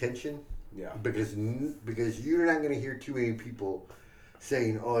split the attention. Yeah. Because you're not going to hear too many people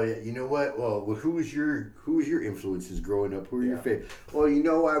saying, "Oh, yeah, you know what? Well, who was your influences growing up? Who were your favorite?" Well,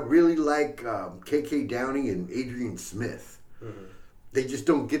 I really like KK Downing and Adrian Smith. Mm-hmm. They just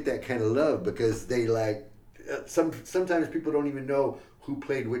don't get that kind of love because they like sometimes people don't even know who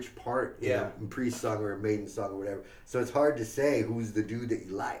played which part in a Priest song or a Maiden song or whatever. So it's hard to say who's the dude that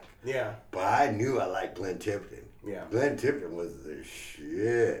you like. Yeah. But I knew I liked Glenn Tipton. Yeah. Glenn Tipton was the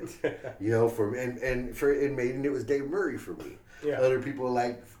shit. For in Maiden it was Dave Murray for me. Yeah. Other people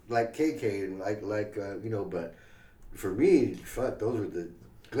like KK and but for me, fuck,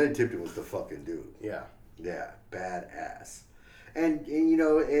 Glenn Tipton was the fucking dude. Yeah. Yeah, badass. And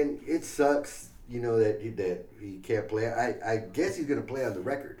it sucks, that he can't play. I guess he's gonna play on the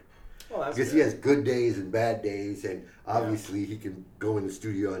record. Well, that's because he has good days and bad days, and obviously he can go in the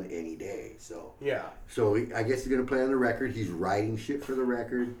studio on any day. So I guess he's gonna play on the record. He's writing shit for the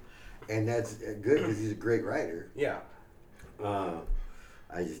record, and that's good because he's a great writer. Yeah.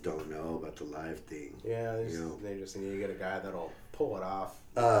 I just don't know about the live thing. Yeah, they just need to get a guy that'll pull it off.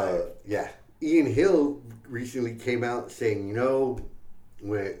 Yeah. Ian Hill recently came out saying,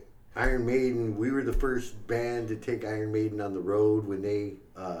 with Iron Maiden, we were the first band to take Iron Maiden on the road when they,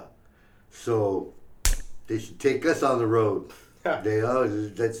 so they should take us on the road.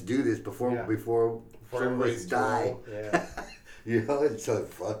 Let's do this before some of us die. Yeah. So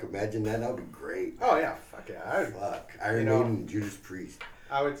fuck, imagine that. That would be great. Oh yeah, fuck yeah. Fuck. Iron Maiden, Judas Priest.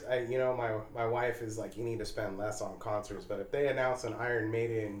 My wife is like, you need to spend less on concerts, but if they announce an Iron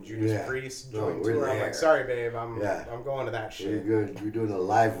Maiden, Judas Priest joint tour, I'm like, sorry babe, I'm going to that shit. We're doing a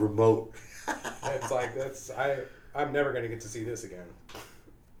live remote. It's like, I'm never going to get to see this again.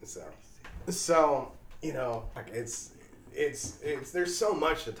 So like it's there's so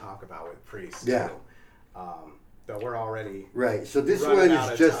much to talk about with Priest. Yeah. But we're already right. So this one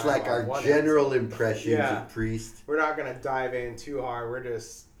is just like our general impressions of Priest. We're not gonna dive in too hard. We're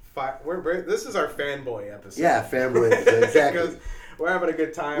just this is our fanboy episode. Yeah, fanboy episode, exactly. Because we're having a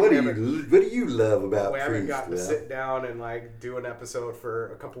good time. What do you love about Priest? We haven't gotten to sit down and like do an episode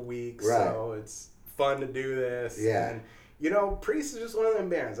for a couple weeks, right. So it's fun to do this. Yeah. And Priest is just one of them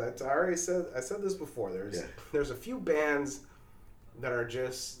bands. I said this before. There's a few bands that are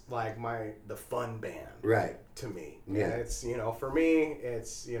just like the fun band, right? To me, yeah. And it's for me,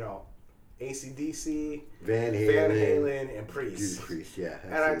 it's AC/DC, Van Halen, and Priest. Yeah.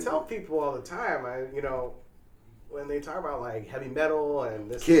 Absolutely. And I tell people all the time, when they talk about like heavy metal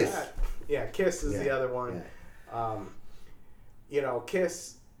and this Kiss, and that, Kiss is the other one. Yeah.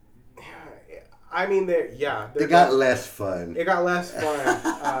 Kiss. I mean, they got less fun. It got less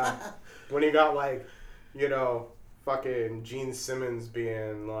fun when you got fucking Gene Simmons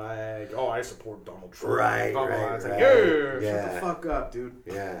being like, "Oh, I support Donald Trump." Right. It's like, shut the fuck up, dude.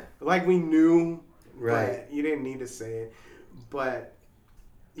 Yeah. Like we knew, right? But you didn't need to say it, but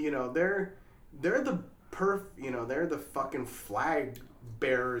they're the they're the fucking flag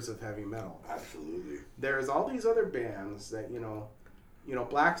bearers of heavy metal. Absolutely. There's all these other bands that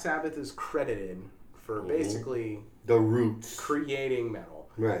Black Sabbath is credited for basically the roots creating metal.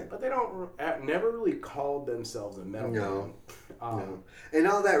 Right. But they never really called themselves a metal band. No. And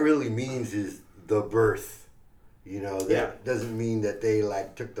all that really means is the birth. That doesn't mean that they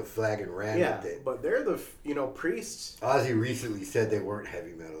took the flag and ran with it. But they're the Priests. Ozzy recently said they weren't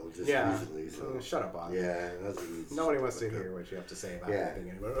heavy metal recently. So. Shut up, Ozzy. Yeah. Nobody wants to hear what you have to say about anything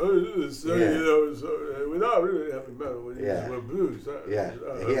anymore. Without really heavy metal, blues.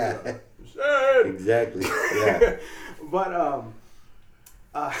 Exactly. Yeah. But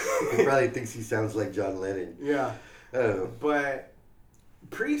he probably thinks he sounds like John Lennon. Yeah. I don't know. But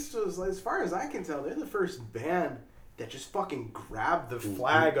Priest was, as far as I can tell, they're the first band that just fucking grabbed the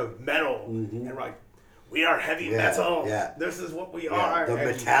flag of metal and were like, we are heavy metal. Yeah. This is what we are. The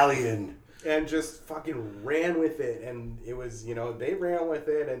Metallian. And just fucking ran with it. And it was, they ran with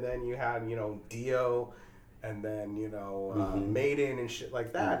it. And then you had, Dio and then, Maiden and shit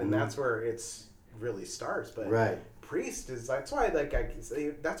like that. And that's where it's really starts. But Priest is, that's why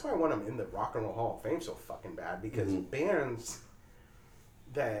that's why I want him in the Rock and Roll Hall of Fame so fucking bad, because bands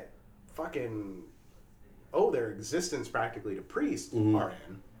that fucking owe their existence practically to Priest are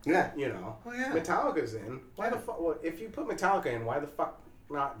in. Yeah. You know, oh, yeah. Metallica's in. Why the fuck? Well, if you put Metallica in, why the fuck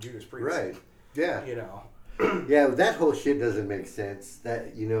not Judas Priest? Right. Yeah. You know. Yeah, that whole shit doesn't make sense.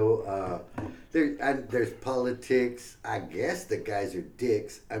 That there's politics. I guess the guys are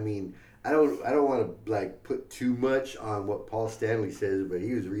dicks. I mean, I don't want to like put too much on what Paul Stanley says, but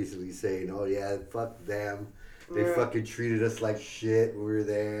he was recently saying, "Oh yeah, fuck them. They fucking treated us like shit when we were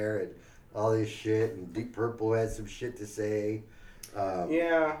there, and all this shit." And Deep Purple had some shit to say.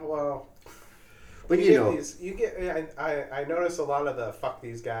 Yeah, well, but I notice a lot of the fuck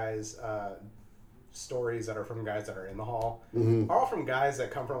these guys stories that are from guys that are in the hall are all from guys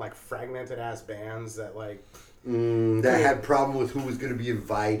that come from like fragmented ass bands that like that had problem with who was going to be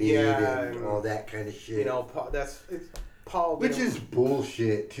invited and all that kind of shit. You know, Paul, which is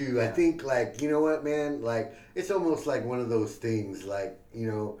bullshit too. Yeah. I think like, you know what, man, like it's almost like one of those things like, you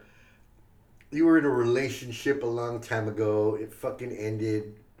know, you were in a relationship a long time ago, it fucking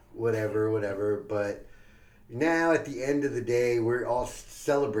ended, whatever, but now at the end of the day, we're all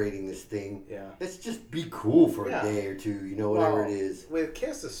celebrating this thing. Yeah. Let's just be cool for a day or two, you know, whatever it is. With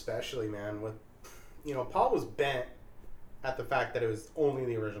Kiss especially, man, with, you know, Paul was bent at the fact that it was only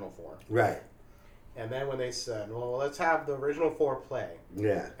the original four. Right. And then when they said, well, let's have the original four play.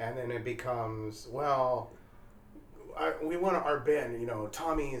 Yeah. And then it becomes, well, we want our band, you know,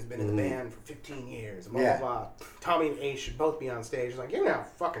 Tommy has been in the band for 15 years, blah, blah. Tommy and Ace should both be on stage. Like, you're not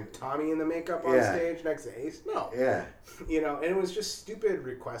fucking Tommy in the makeup on stage next to Ace. No. Yeah. You know, and it was just stupid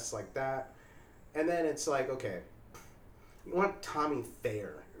requests like that. And then it's like, okay, you want Tommy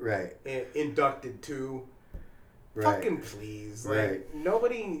Thayer inducted too? Fucking please. Like,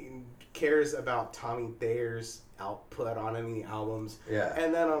 nobody cares about Tommy Thayer's output on any albums. Yeah.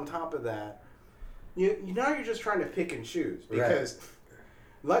 And then on top of that, you now you're just trying to pick and choose because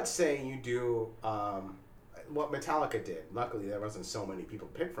let's say you do what Metallica did. Luckily, there wasn't so many people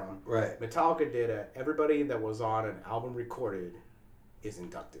to pick from. Right. Metallica did everybody that was on an album recorded is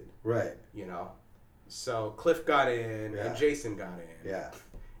inducted. Right. You know, so Cliff got in and Jason got in. Yeah.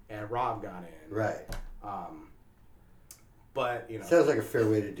 And Rob got in. Right. But you know, sounds like a fair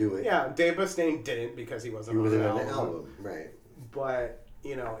way to do it. Yeah, Dave Mustaine didn't because he wasn't on the album. Right. But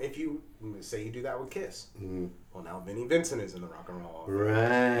you know, if you say you do that with Kiss, well, now Vinnie Vincent is in the Rock and Roll. Right.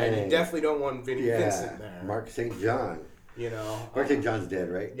 And you definitely don't want Vinnie Vincent there. Mark St. John. You know. Mark St. John's dead,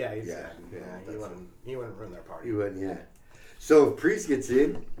 right? Yeah, he's dead. Yeah, he wouldn't ruin their party. He wouldn't, yeah. So if Priest gets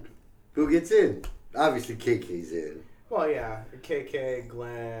in, who gets in? Obviously KK's in. Well, yeah. KK,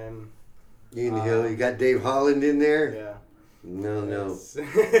 Glenn. Ian Hill. You got Dave Holland in there? Yeah. No.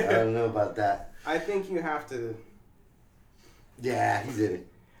 I don't know about that. I think you have to... Yeah, he's in it.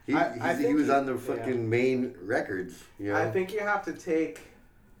 He was on the fucking main records. You know? I think you have to take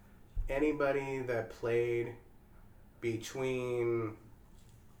anybody that played between,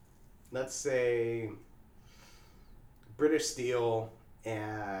 let's say, British Steel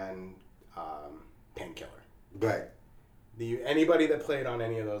and Painkiller. Right. Anybody that played on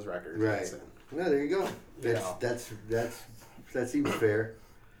any of those records. Right. No, there you go. That seems fair.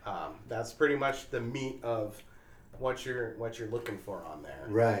 That's pretty much the meat of what you're looking for on there.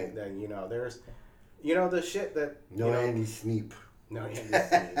 Right. Then there's the shit that Andy Sneap. No, Andy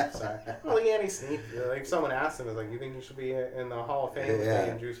Sneap. Sorry. Well, Andy Sneap. Like someone asked him, "You think you should be in the Hall of Fame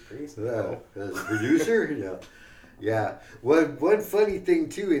with Judas Priest?" As a producer, yeah. One funny thing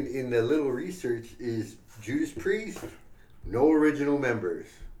too in the little research is Judas Priest, no original members.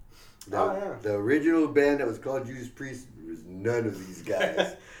 The original band that was called Judas Priest was none of these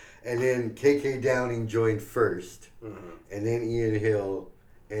guys. And then KK Downing joined first. And then Ian Hill.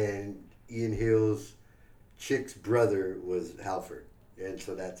 And Ian Hill's chick's brother was Halford. And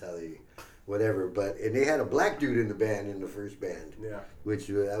so that's how they... Whatever. And they had a black dude in the band in the first band. Yeah. Which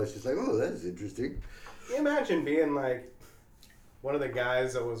I was just like, oh, that's interesting. Can you imagine being like one of the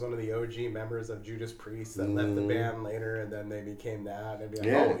guys that was one of the OG members of Judas Priest that left the band later and then they became that and be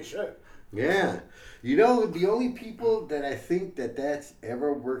like, holy shit. Yeah. The only people that I think that's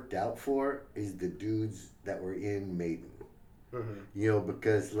ever worked out for is the dudes that were in Maiden.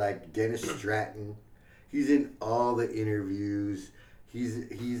 Because like Dennis Stratton, he's in all the interviews. He's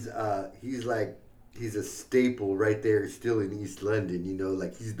a staple right there still in East London,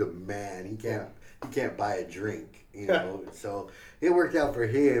 like he's the man. He can't buy a drink, So it worked out for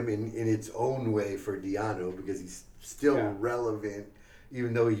him in its own way for Diano because he's still relevant.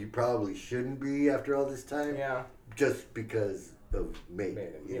 Even though you probably shouldn't be after all this time. Yeah. Just because of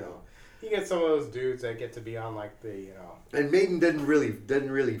Maiden, You get some of those dudes that get to be on like the, And Maiden doesn't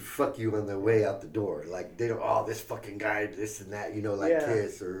really fuck you on the way out the door. Like they don't. Oh, this fucking guy, this and that. Like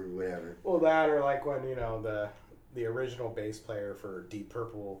Kiss or whatever. Well, that or like when the original bass player for Deep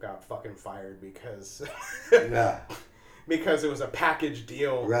Purple got fucking fired because because it was a package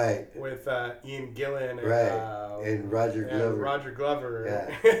deal, right? With Ian Gillan and Roger Glover. Roger Glover.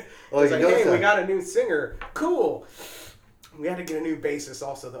 Yeah. Oh, it's like, hey, we got a new singer. Cool. We had to get a new bassist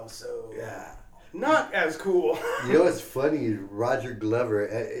also, though. So yeah. Not as cool. What's funny is Roger Glover,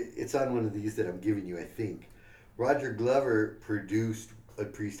 it's on one of these that I'm giving you, I think. Roger Glover produced a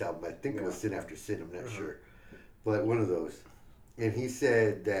Priest album. I think it was Sin After Sin, I'm not sure. But one of those. And he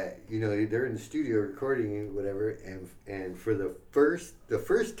said that, they're in the studio recording and whatever, and for the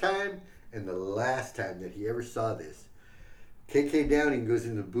first time and the last time that he ever saw this, KK Downing goes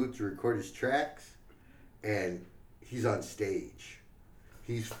in the booth to record his tracks, and he's on stage.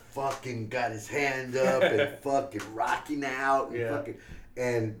 He's fucking got his hand up and fucking rocking out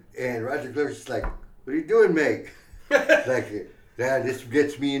and and Roger Glover's just like, what are you doing, mate? Like, this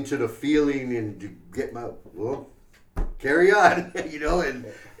gets me into the feeling and to get my carry on,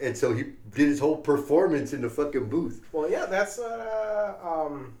 and so he did his whole performance in the fucking booth. Well, yeah, that's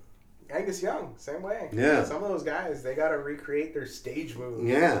Angus Young, same way. Yeah. Some of those guys, they got to recreate their stage moves.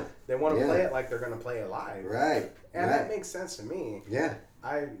 Yeah. They want to play it like they're going to play it live. Right. And that makes sense to me. Yeah.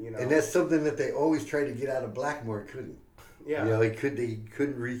 And that's something that they always tried to get out of Blackmore, couldn't. Yeah. He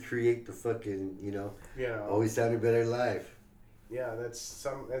couldn't recreate the fucking, always sounded better live. Yeah, that's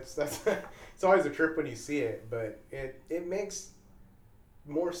it's always a trip when you see it, but it makes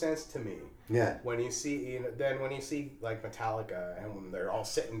more sense to me. Yeah. When you see then when you see like Metallica and when they're all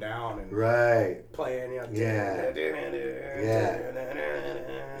sitting down and playing,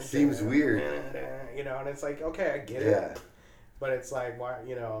 seems weird. And it's like, okay, I get it. But it's like, why,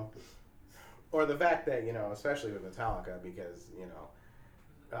 or the fact that, especially with Metallica, because,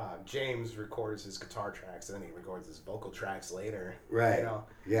 James records his guitar tracks and then he records his vocal tracks later. Right.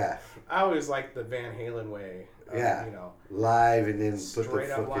 Yeah. I always like the Van Halen way. Live and then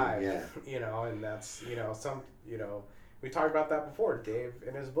straight up live. Yeah. And that's, we talked about that before. Dave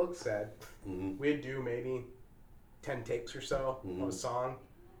in his book said we'd do maybe 10 takes or so of a song.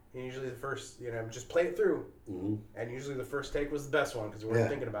 And usually the first, just play it through. And usually the first take was the best one because we weren't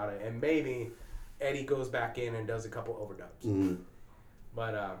thinking about it. And maybe Eddie goes back in and does a couple overdubs.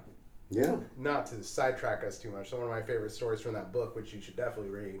 But not to sidetrack us too much. So one of my favorite stories from that book, which you should definitely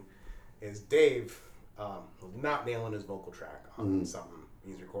read, is Dave was not nailing his vocal track on something.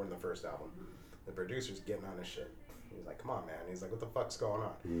 He's recording the first album. The producer's getting on his shit. He's like, come on, man. He's like, what the fuck's going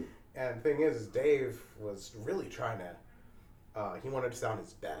on? And the thing is Dave was really trying to, he wanted to sound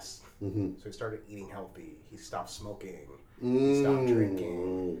his best. So he started eating healthy. He stopped smoking. He stopped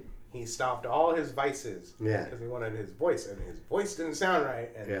drinking. He stopped all his vices because he wanted his voice, and his voice didn't sound right.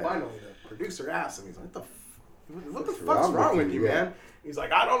 And finally, the producer asked him, he's like, what the fuck's wrong with you, man? He's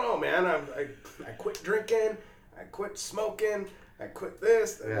like, I don't know, man. I quit drinking. I quit smoking. I quit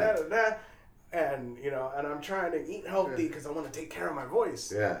this, and that. And, and I'm trying to eat healthy because I want to take care of my voice.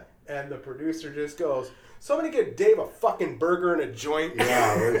 Yeah. And the producer just goes, somebody get Dave a fucking burger and a joint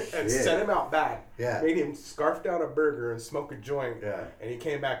and sent him out back. Yeah. Made him scarf down a burger and smoke a joint. Yeah. And he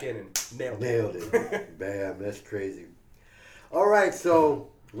came back in and nailed it. Bam, that's crazy. All right, so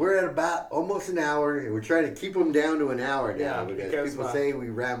we're at about almost an hour, and we're trying to keep them down to an hour now because people say we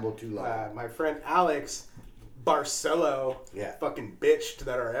ramble too long. My friend Alex Barcelo fucking bitched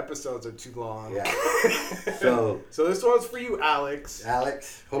that our episodes are too long. Yeah. So this one's for you, Alex.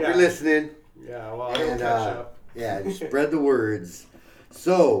 Alex, hope you're listening. Yeah, well, I'll catch up. Yeah, spread the words.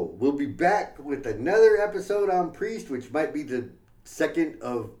 So, we'll be back with another episode on Priest, which might be the second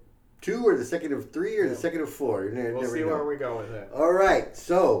of 2 or the second of 3 or the second of 4. We'll see where we go with it. All right,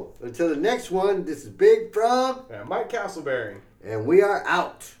 so until the next one, this is Big from Mike Castleberry. And we are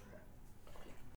out.